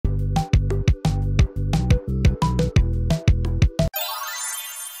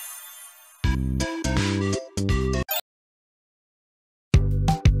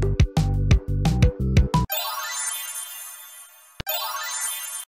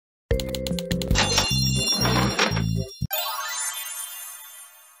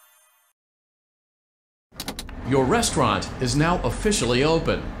Your restaurant is now officially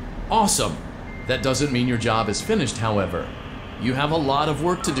open. Awesome! That doesn't mean your job is finished, however. You have a lot of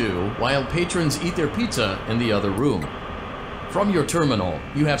work to do while patrons eat their pizza in the other room. From your terminal,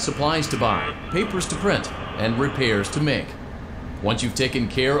 you have supplies to buy, papers to print, and repairs to make. Once you've taken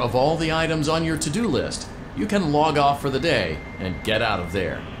care of all the items on your to-do list, you can log off for the day and get out of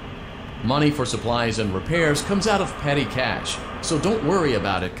there. Money for supplies and repairs comes out of petty cash, so don't worry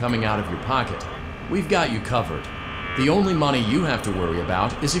about it coming out of your pocket. We've got you covered. The only money you have to worry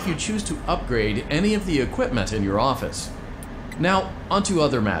about is if you choose to upgrade any of the equipment in your office. Now, onto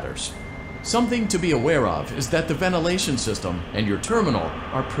other matters. Something to be aware of is that the ventilation system and your terminal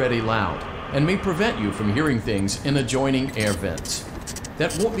are pretty loud and may prevent you from hearing things in adjoining air vents.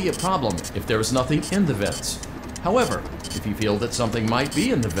 That won't be a problem if there is nothing in the vents. However, if you feel that something might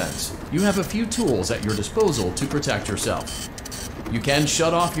be in the vents, you have a few tools at your disposal to protect yourself. You can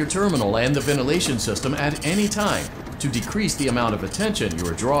shut off your terminal and the ventilation system at any time to decrease the amount of attention you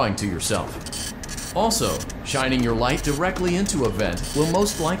are drawing to yourself. Also, shining your light directly into a vent will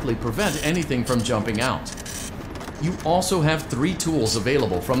most likely prevent anything from jumping out. You also have 3 tools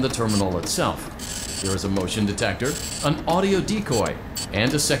available from the terminal itself. There is a motion detector, an audio decoy,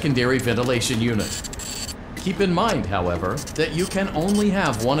 and a secondary ventilation unit. Keep in mind, however, that you can only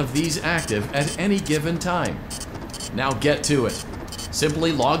have one of these active at any given time. Now get to it.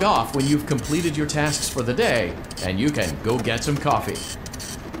 Simply log off when you've completed your tasks for the day, and you can go get some coffee.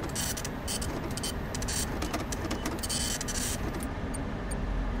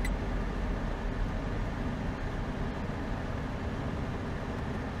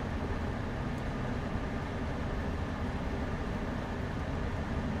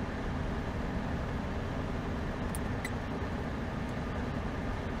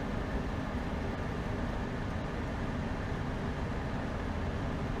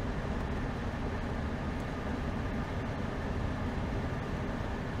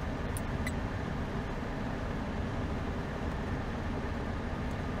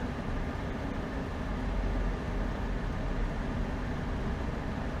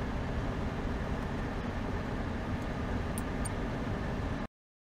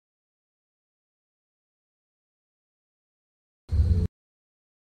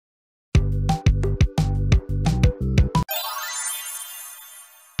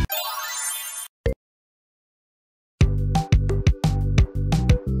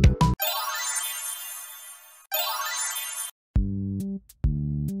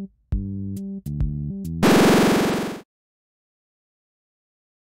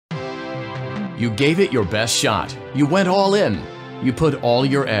 You gave it your best shot. You went all in. You put all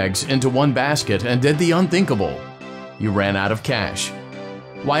your eggs into one basket and did the unthinkable. You ran out of cash.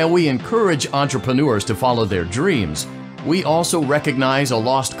 While we encourage entrepreneurs to follow their dreams, we also recognize a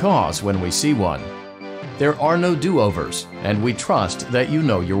lost cause when we see one. There are no do-overs, and we trust that you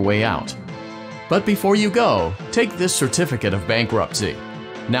know your way out. But before you go, take this certificate of bankruptcy.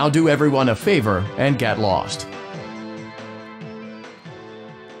 Now do everyone a favor and get lost.